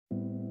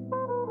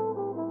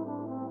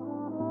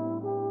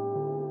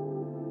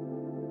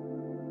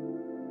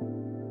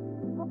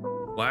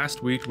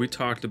Last week we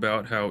talked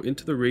about how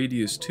Into the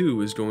Radius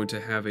 2 is going to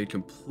have a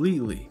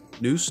completely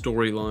new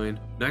storyline,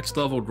 next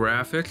level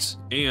graphics,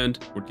 and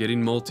we're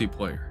getting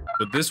multiplayer.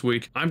 But this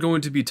week, I'm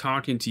going to be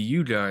talking to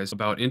you guys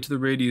about Into the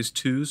Radius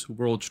 2's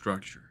world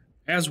structure.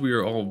 As we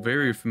are all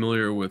very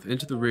familiar with,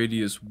 Into the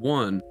Radius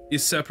 1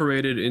 is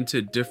separated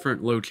into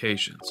different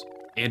locations,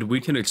 and we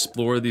can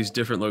explore these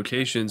different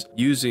locations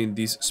using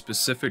these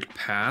specific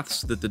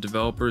paths that the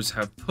developers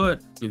have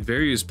put in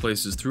various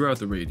places throughout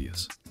the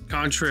Radius.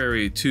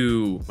 Contrary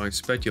to my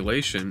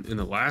speculation in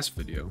the last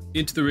video,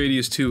 Into the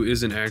Radius 2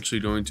 isn't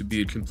actually going to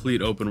be a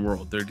complete open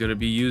world. They're going to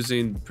be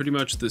using pretty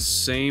much the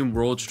same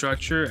world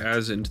structure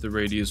as Into the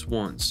Radius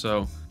 1.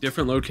 So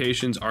different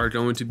locations are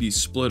going to be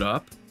split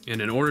up, and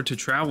in order to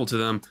travel to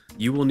them,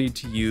 you will need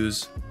to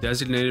use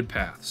designated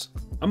paths.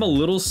 I'm a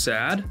little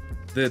sad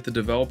that the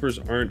developers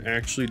aren't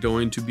actually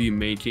going to be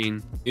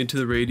making Into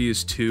the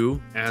Radius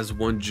 2 as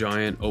one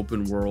giant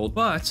open world,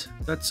 but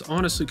that's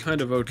honestly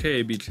kind of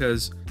okay,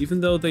 because even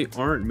though they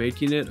aren't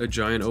making it a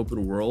giant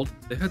open world,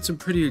 they had some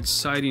pretty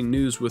exciting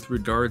news with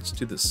regards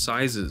to the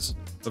sizes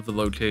of the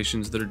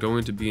locations that are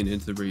going to be in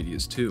Into the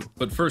Radius 2.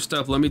 But first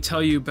up, let me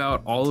tell you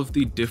about all of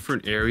the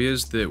different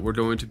areas that we're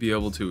going to be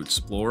able to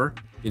explore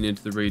in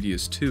Into the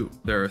Radius 2.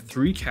 There are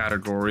 3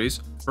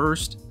 categories.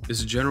 First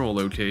is general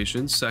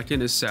locations,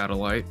 second is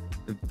satellite,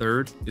 and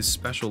third is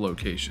special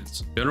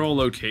locations. General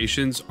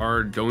locations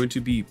are going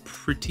to be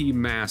pretty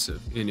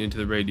massive in Into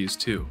the Radius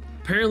 2.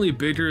 Apparently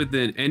bigger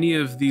than any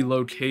of the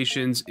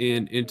locations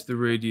in Into the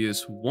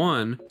Radius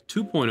 1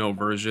 2.0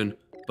 version,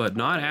 but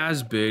not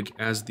as big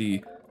as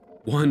the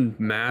one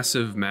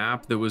massive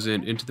map that was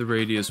in Into the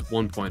Radius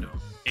 1.0.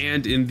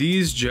 And in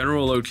these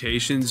general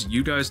locations,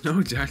 you guys know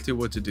exactly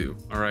what to do.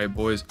 All right,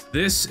 boys,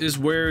 this is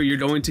where you're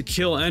going to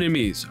kill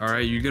enemies. All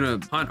right, you're gonna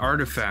hunt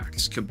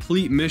artifacts,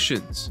 complete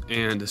missions,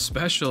 and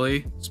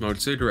especially smoke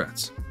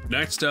cigarettes.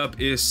 Next up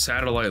is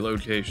satellite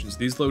locations.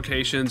 These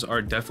locations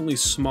are definitely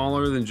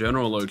smaller than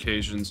general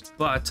locations,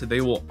 but they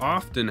will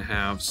often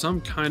have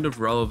some kind of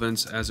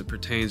relevance as it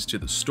pertains to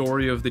the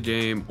story of the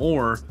game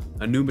or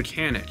a new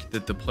mechanic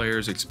that the player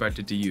is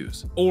expected to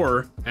use.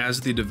 Or,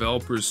 as the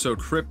developers so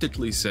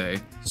cryptically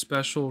say,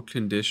 special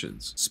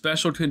conditions.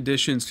 Special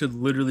conditions could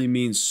literally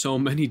mean so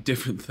many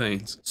different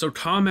things. So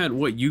comment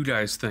what you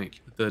guys think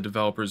the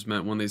developers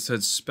meant when they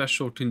said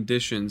special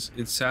conditions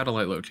in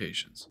satellite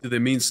locations. Do they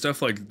mean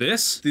stuff like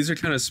this? These are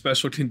kind of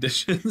special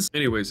conditions.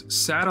 Anyways,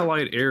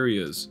 satellite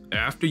areas,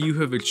 after you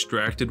have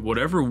extracted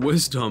whatever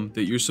wisdom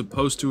that you're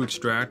supposed to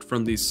extract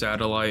from these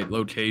satellite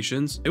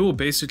locations, it will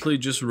basically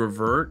just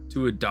revert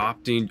to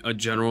adopting a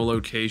general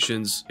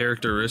location's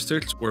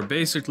characteristics, where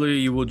basically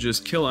you will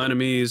just kill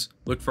enemies,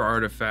 look for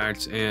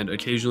artifacts, and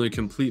occasionally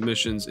complete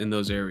missions in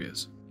those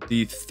areas.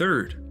 The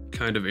third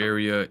kind of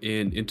area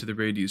in Into the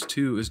Radius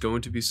 2 is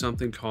going to be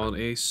something called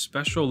a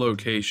special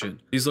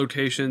location. These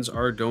locations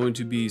are going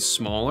to be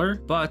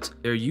smaller, but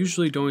they're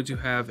usually going to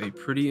have a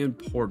pretty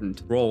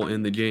important role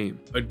in the game.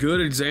 A good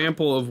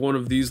example of one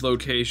of these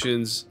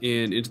locations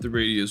in Into the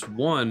Radius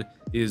 1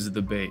 is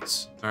the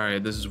base. All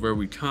right, this is where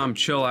we come,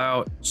 chill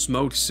out,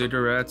 smoke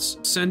cigarettes,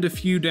 send a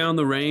few down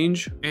the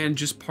range, and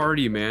just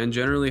party, man.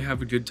 Generally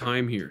have a good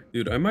time here.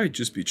 Dude, I might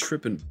just be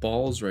tripping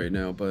balls right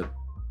now, but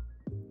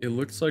it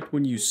looks like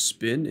when you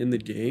spin in the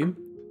game,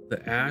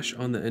 the ash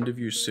on the end of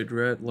your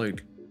cigarette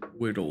like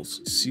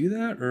wiggles. See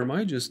that? Or am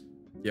I just...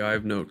 Yeah, I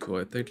have no clue.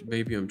 I think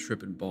maybe I'm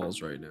tripping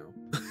balls right now.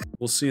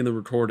 We'll see in the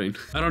recording.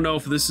 I don't know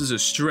if this is a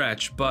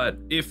stretch, but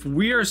if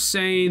we are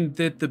saying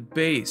that the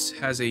base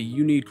has a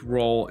unique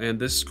role and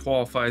this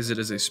qualifies it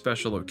as a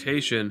special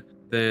location,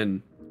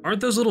 then aren't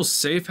those little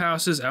safe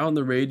houses out in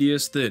the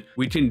Radius that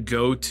we can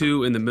go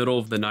to in the middle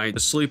of the night to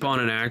sleep on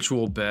an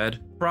actual bed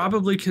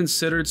probably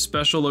considered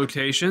special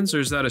locations,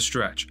 or is that a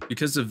stretch?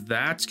 Because if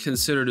that's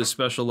considered a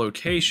special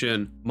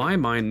location, my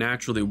mind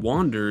naturally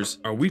wanders,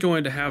 are we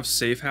going to have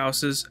safe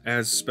houses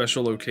as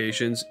special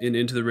locations in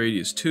Into the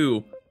Radius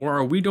 2, or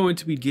are we going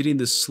to be getting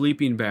the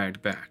sleeping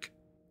bag back?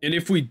 And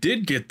if we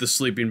did get the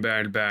sleeping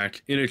bag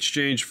back in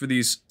exchange for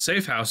these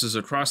safe houses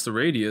across the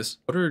Radius,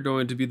 what are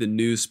going to be the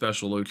new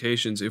special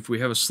locations if we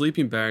have a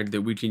sleeping bag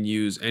that we can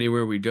use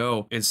anywhere we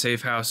go and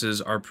safe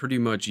houses are pretty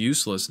much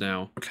useless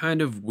now? What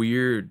kind of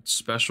weird,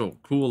 special,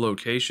 cool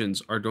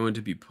locations are going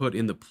to be put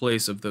in the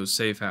place of those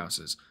safe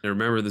houses? And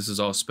remember, this is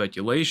all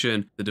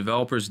speculation. The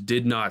developers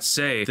did not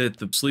say that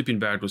the sleeping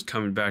bag was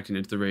coming back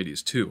Into the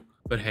Radius 2.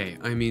 But hey,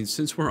 I mean,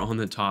 since we're on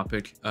the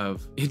topic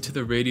of Into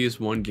the Radius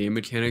 1 game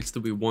mechanics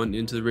that we want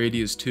Into the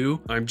Radius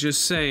 2, I'm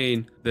just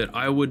saying that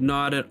I would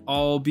not at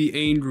all be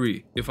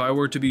angry if I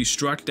were to be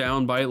struck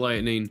down by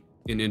lightning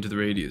in Into the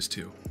Radius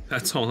 2.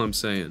 That's all I'm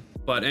saying.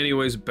 But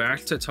anyways,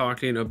 back to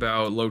talking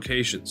about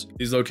locations.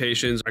 These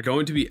locations are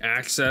going to be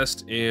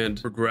accessed and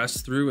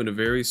progressed through in a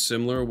very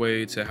similar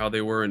way to how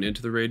they were in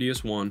Into the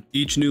Radius 1.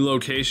 Each new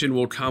location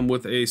will come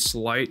with a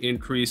slight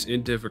increase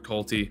in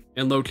difficulty,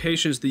 and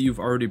locations that you've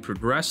already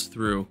progressed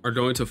through are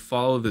going to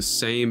follow the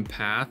same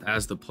path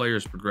as the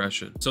player's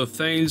progression. So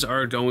things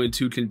are going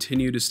to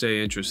continue to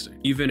stay interesting,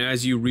 even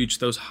as you reach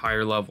those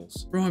higher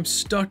levels. Bro, I'm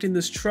stuck in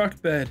this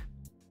truck bed.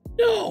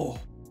 No!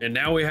 And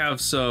now we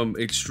have some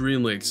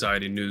extremely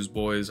exciting news,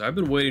 boys. I've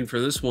been waiting for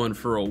this one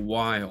for a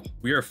while.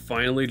 We are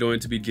finally going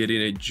to be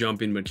getting a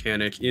jumping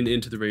mechanic in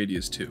Into the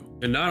Radius 2.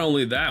 And not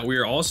only that, we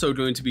are also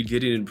going to be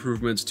getting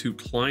improvements to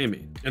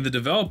climbing. And the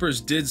developers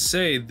did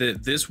say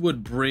that this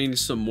would bring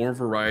some more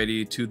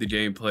variety to the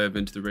gameplay of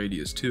Into the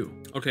Radius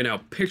 2. Okay, now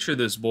picture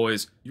this,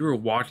 boys. You are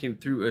walking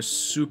through a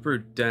super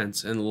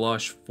dense and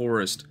lush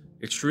forest,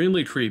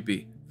 extremely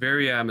creepy,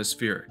 very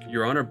atmospheric.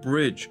 You're on a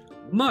bridge,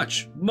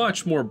 much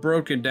more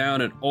broken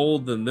down and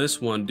old than this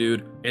one,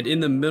 dude. And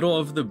in the middle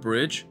of the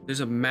bridge,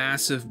 there's a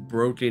massive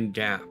broken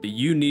gap that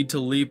you need to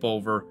leap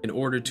over in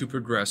order to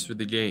progress through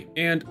the game.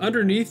 And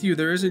underneath you,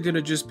 there isn't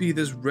gonna just be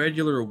this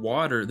regular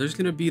water. There's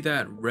gonna be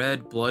that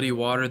red, bloody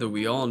water that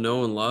we all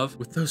know and love,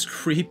 with those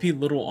creepy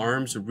little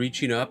arms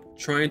reaching up,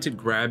 trying to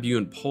grab you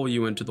and pull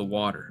you into the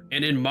water.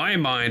 And in my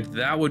mind,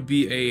 that would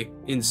be a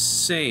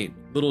insane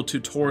little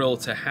tutorial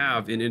to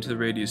have in Into the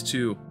Radius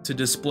 2 to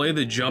display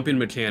the jumping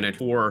mechanic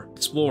for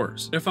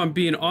explorers. And if I'm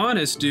being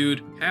honest,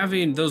 dude,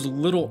 having those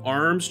little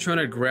arms trying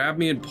to grab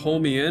me and pull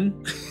me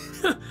in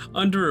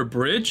under a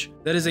bridge,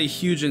 that is a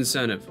huge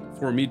incentive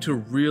for me to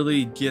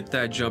really get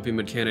that jumping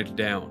mechanic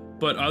down.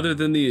 But other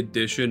than the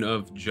addition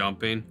of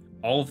jumping,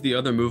 all of the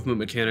other movement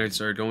mechanics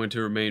are going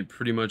to remain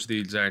pretty much the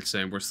exact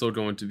same. We're still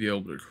going to be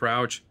able to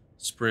crouch,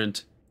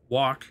 sprint,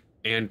 walk,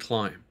 and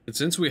climb. And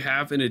since we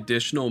have an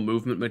additional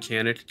movement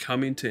mechanic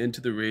coming to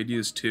Into the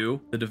Radius 2,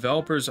 the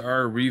developers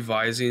are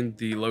revising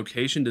the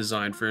location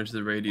design for Into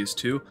the Radius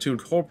 2 to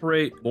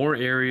incorporate more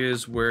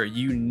areas where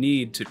you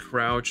need to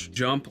crouch,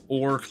 jump,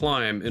 or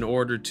climb in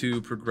order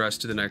to progress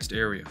to the next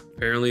area.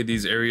 Apparently,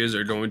 these areas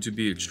are going to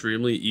be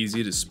extremely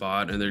easy to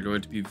spot, and they're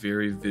going to be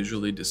very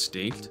visually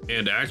distinct.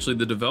 And actually,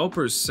 the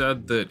developers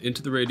said that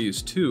Into the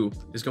Radius 2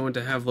 is going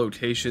to have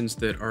locations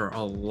that are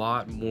a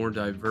lot more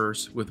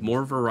diverse with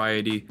more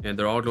variety, and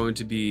they're all going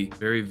to be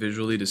very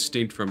visually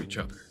distinct from each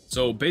other.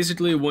 So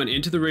basically, when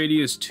Into the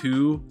Radius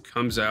 2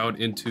 comes out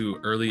into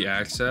early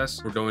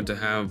access, we're going to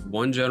have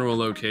one general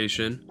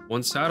location,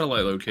 one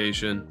satellite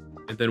location,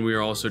 and then we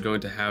are also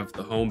going to have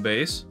the home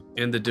base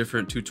and the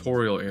different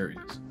tutorial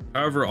areas.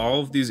 However, all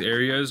of these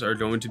areas are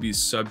going to be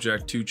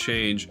subject to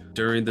change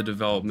during the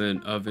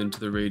development of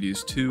Into the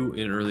Radius 2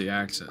 in early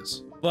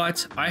access.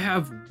 But I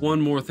have one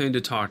more thing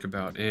to talk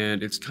about,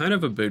 and it's kind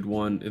of a big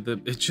one.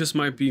 It just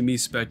might be me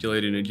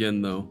speculating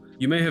again, though.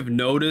 You may have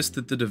noticed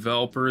that the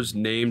developers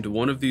named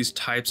one of these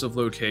types of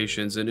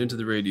locations in Into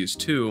the Radius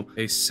 2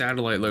 a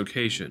satellite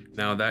location.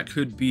 Now, that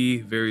could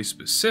be very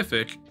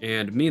specific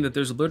and mean that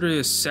there's literally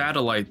a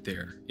satellite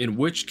there, in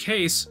which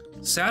case,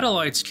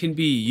 satellites can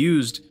be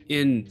used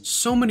in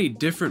so many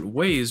different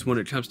ways when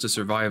it comes to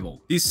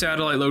survival. These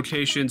satellite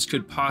locations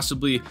could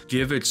possibly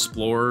give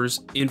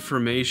explorers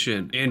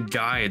information and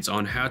guides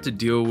on how to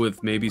deal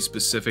with maybe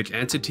specific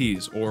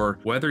entities or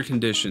weather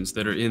conditions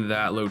that are in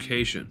that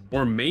location.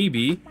 Or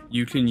maybe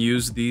you can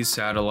use these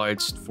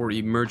satellites for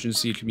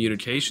emergency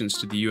communications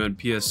to the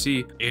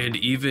UNPSC and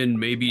even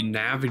maybe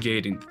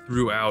navigating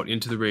throughout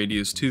Into the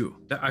Radius 2.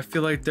 I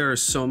feel like there are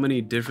so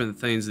many different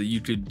things that you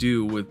could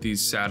do with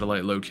these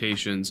satellite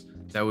locations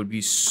that would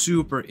be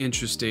super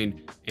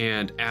interesting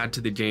and add to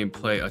the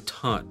gameplay a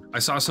ton. I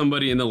saw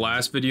somebody in the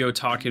last video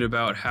talking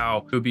about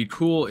how it would be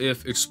cool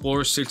if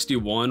Explorer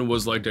 61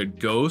 was like a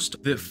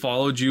ghost that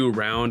followed you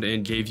around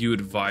and gave you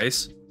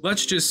advice.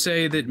 Let's just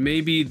say that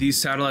maybe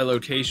these satellite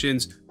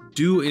locations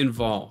do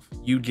involve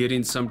you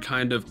getting some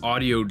kind of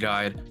audio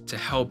guide to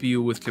help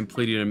you with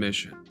completing a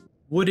mission.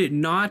 Would it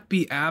not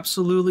be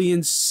absolutely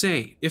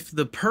insane if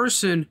the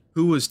person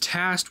who was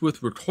tasked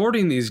with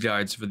recording these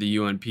guides for the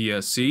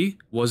UNPSC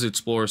was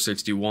Explorer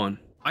 61?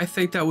 I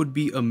think that would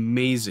be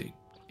amazing.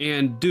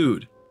 And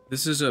dude,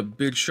 this is a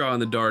big shot in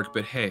the dark,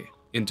 but hey,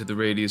 Into the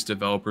Radius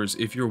developers,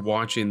 if you're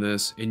watching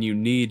this and you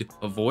need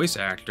a voice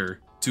actor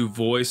to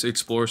voice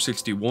Explorer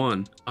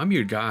 61, I'm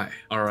your guy,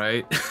 all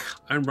right?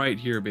 I'm right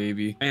here,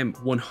 baby. I am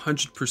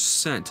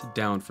 100%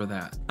 down for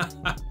that.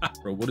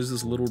 Bro, what is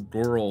this little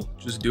girl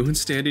just doing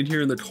standing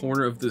here in the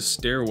corner of this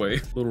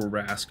stairway? Little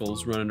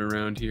rascals running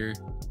around here.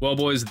 Well,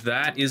 boys,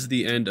 that is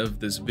the end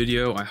of this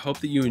video. I hope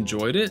that you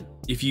enjoyed it.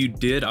 If you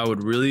did, I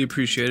would really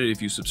appreciate it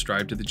if you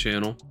subscribe to the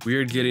channel. We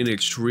are getting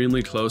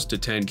extremely close to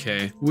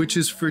 10K, which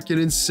is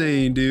freaking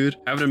insane, dude.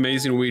 Have an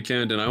amazing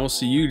weekend, and I will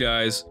see you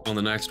guys on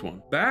the next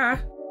one. Bye.